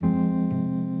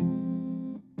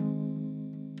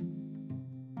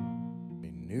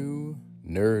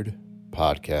nerd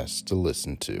podcast to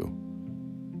listen to.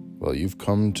 Well, you've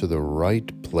come to the right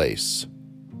place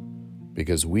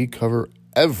because we cover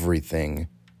everything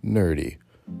nerdy,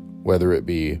 whether it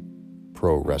be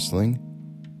pro wrestling,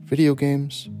 video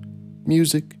games,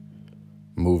 music,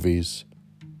 movies,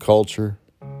 culture,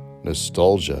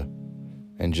 nostalgia,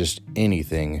 and just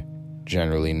anything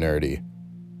generally nerdy.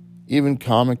 Even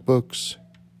comic books,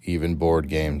 even board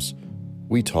games,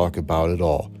 we talk about it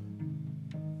all.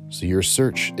 So your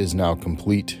search is now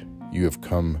complete. You have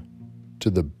come to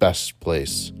the best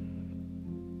place.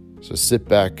 So sit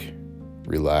back,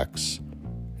 relax,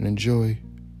 and enjoy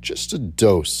just a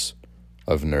dose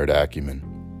of nerd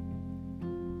acumen.